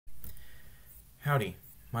Howdy,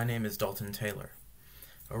 my name is Dalton Taylor.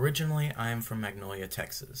 Originally, I am from Magnolia,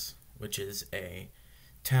 Texas, which is a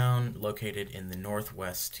town located in the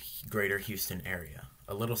northwest greater Houston area,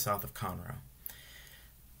 a little south of Conroe.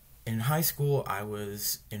 In high school, I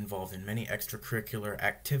was involved in many extracurricular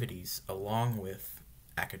activities along with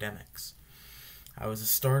academics. I was a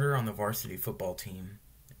starter on the varsity football team,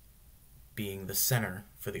 being the center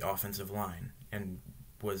for the offensive line, and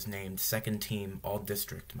was named second team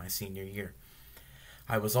all-district my senior year.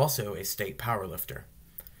 I was also a state powerlifter,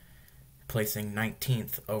 placing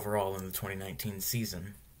 19th overall in the 2019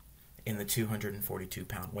 season in the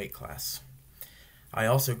 242-pound weight class. I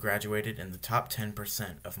also graduated in the top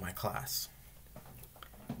 10% of my class.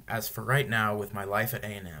 As for right now, with my life at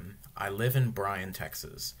A&M, I live in Bryan,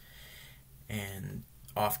 Texas, and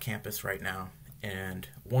off campus right now. And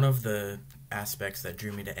one of the aspects that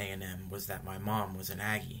drew me to A&M was that my mom was an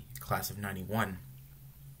Aggie, class of 91.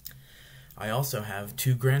 I also have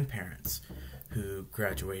two grandparents who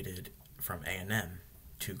graduated from A&M,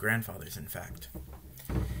 two grandfathers, in fact.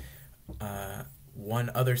 One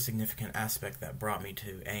other significant aspect that brought me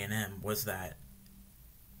to A&M was that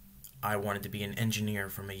I wanted to be an engineer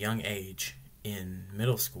from a young age in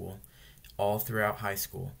middle school, all throughout high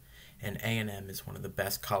school, and A&M is one of the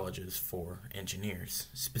best colleges for engineers,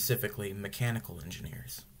 specifically mechanical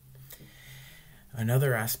engineers.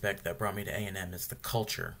 Another aspect that brought me to A&M is the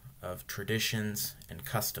culture of traditions and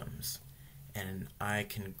customs, and I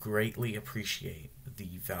can greatly appreciate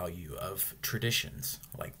the value of traditions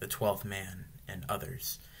like the 12th Man and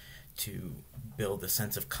others to build a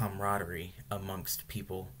sense of camaraderie amongst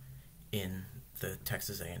people in the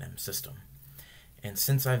Texas A&M system. And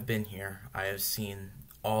since I've been here, I have seen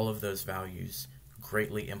all of those values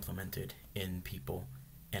greatly implemented in people,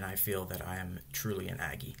 and I feel that I am truly an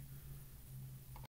Aggie.